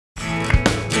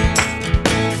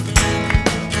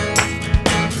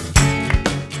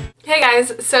Hey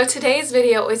guys, so today's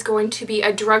video is going to be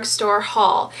a drugstore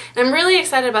haul. And I'm really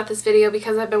excited about this video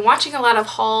because I've been watching a lot of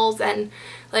hauls and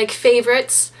like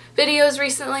favorites videos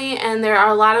recently, and there are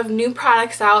a lot of new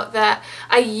products out that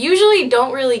I usually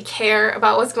don't really care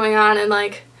about what's going on in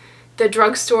like the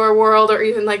drugstore world or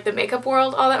even like the makeup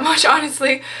world all that much,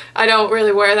 honestly. I don't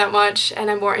really wear that much and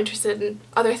I'm more interested in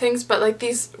other things, but like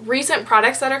these recent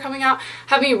products that are coming out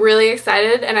have me really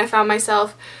excited, and I found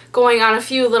myself going on a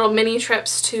few little mini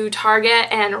trips to Target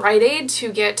and Rite Aid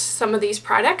to get some of these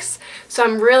products. So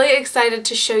I'm really excited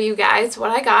to show you guys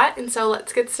what I got, and so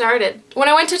let's get started. When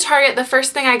I went to Target, the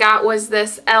first thing I got was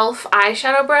this e.l.f.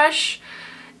 eyeshadow brush,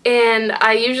 and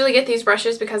I usually get these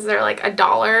brushes because they're like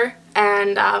 $1,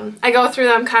 and I go through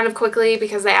them kind of quickly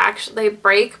because they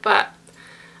break, but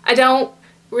I don't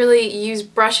really use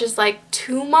brushes like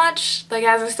too much. Like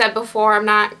as I said before, I'm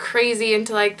not crazy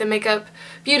into like the makeup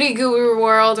beauty guru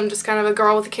world. I'm just kind of a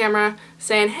girl with a camera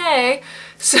saying hey.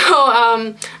 So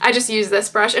I just use this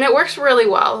brush and it works really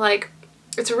well. Like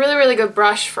it's a really good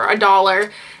brush for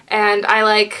 $1, and I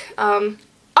like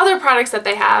other products that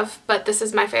they have, but this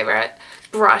is my favorite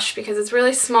brush because it's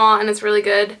really small and it's really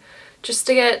good just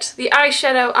to get the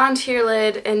eyeshadow onto your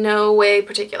lid in no way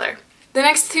particular. The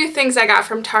next two things I got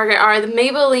from Target are the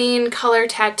Maybelline Color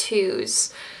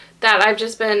Tattoos that I've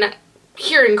just been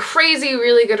hearing crazy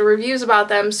really good reviews about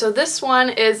them. So this one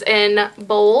is in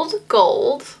Bold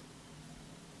Gold,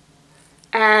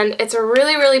 and it's a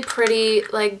really pretty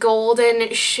like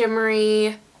golden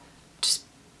shimmery just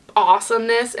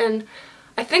awesomeness, and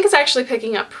I think it's actually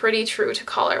picking up pretty true to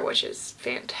color, which is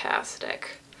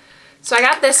fantastic. So I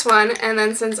got this one, and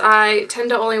then since I tend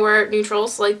to only wear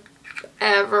neutrals like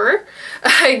ever,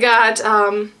 I got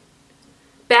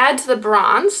Bad to the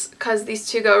Bronze because these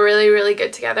two go really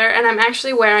good together, and I'm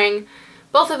actually wearing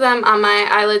both of them on my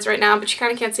eyelids right now, but you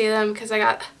kind of can't see them because I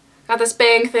got this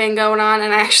bang thing going on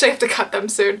and I actually have to cut them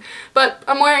soon, but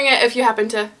I'm wearing it if you happen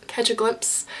to catch a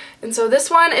glimpse. And so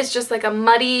this one is just like a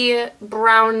muddy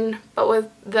brown but with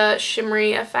the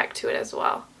shimmery effect to it as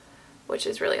well, which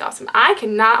is really awesome. I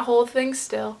cannot hold things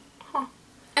still. Huh.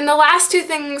 And the last two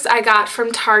things I got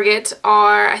from Target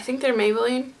are, I think they're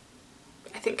Maybelline.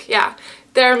 I think, yeah.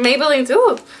 They're Maybelline's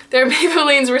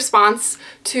response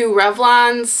to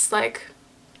Revlon's like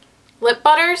lip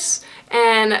butters,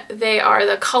 and they are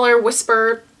the Color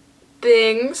Whisper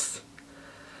things,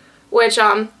 which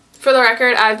for the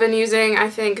record I've been using I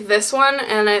think this one,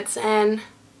 and it's in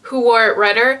Who Wore It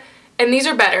Redder, and these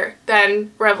are better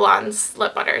than Revlon's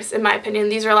lip butters in my opinion.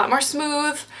 These are a lot more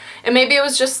smooth, and maybe it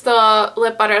was just the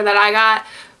lip butter that I got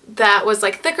that was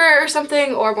like thicker or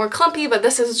something or more clumpy, but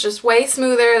this is just way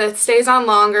smoother, that stays on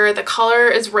longer, the color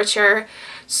is richer.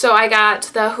 So I got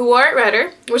the Who Wore It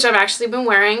Redder, which I've actually been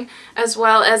wearing, as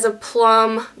well as a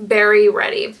Plum Berry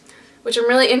Ready, which I'm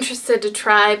really interested to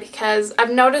try because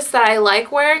I've noticed that I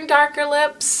like wearing darker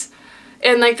lips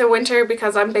in like the winter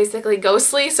because I'm basically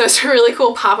ghostly, so it's a really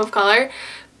cool pop of color,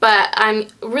 but I'm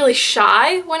really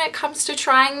shy when it comes to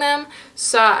trying them,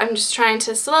 so I'm just trying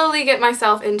to slowly get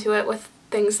myself into it with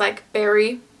things like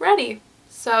Berry Ready.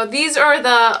 So these are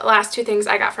the last two things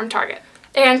I got from Target.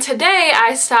 And today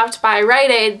I stopped by Rite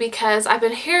Aid because I've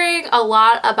been hearing a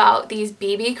lot about these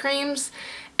BB creams,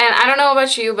 and I don't know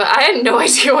about you, but I had no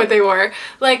idea what they were.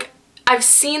 Like, I've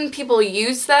seen people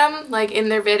use them like in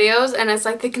their videos, and it's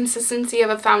like the consistency of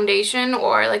a foundation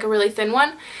or like a really thin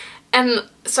one, and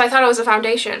so I thought it was a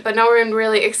foundation, but no one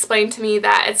really explained to me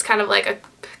that it's kind of like a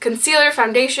concealer,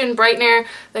 foundation, brightener,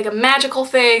 like a magical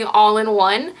thing all in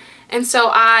one. And so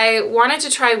I wanted to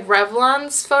try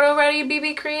Revlon's Photo Ready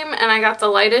BB cream, and I got the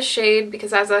lightest shade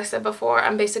because, as I said before,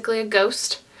 I'm basically a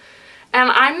ghost.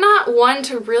 And I'm not one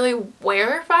to really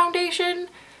wear foundation,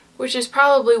 which is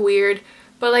probably weird,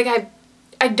 but like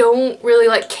I don't really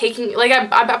like caking, like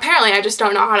apparently I just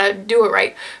don't know how to do it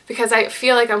right because I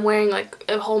feel like I'm wearing like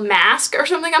a whole mask or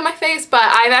something on my face. But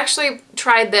I've actually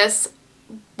tried this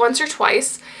once or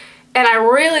twice, and I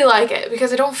really like it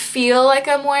because I don't feel like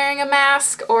I'm wearing a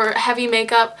mask or heavy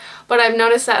makeup, but I've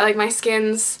noticed that like my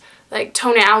skin's like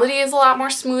tonality is a lot more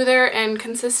smoother and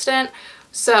consistent.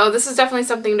 So this is definitely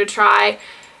something to try,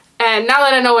 and now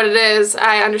that I know what it is,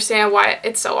 I understand why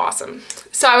it's so awesome.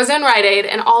 So I was in Rite Aid,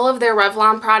 and all of their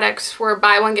Revlon products were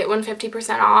buy one get one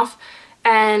 50% off.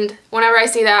 And whenever I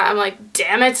see that, I'm like,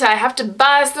 damn it, I have to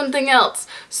buy something else.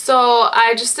 So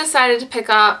I just decided to pick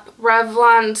up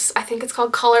Revlon's, I think it's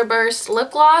called Color Burst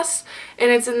lip gloss, and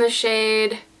it's in the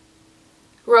shade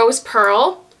Rose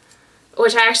Pearl,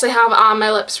 which I actually have on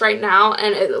my lips right now,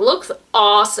 and it looks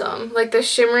awesome. Like the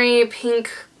shimmery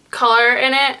pink color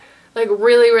in it like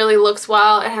really looks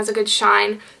well and has a good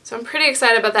shine. So I'm pretty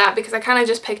excited about that because I kind of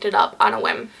just picked it up on a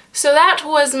whim. So that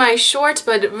was my short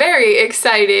but very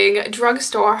exciting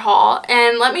drugstore haul,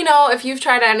 and let me know if you've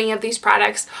tried any of these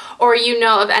products or you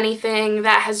know of anything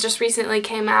that has just recently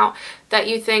came out that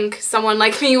you think someone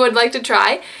like me would like to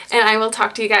try, and I will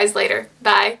talk to you guys later.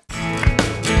 Bye!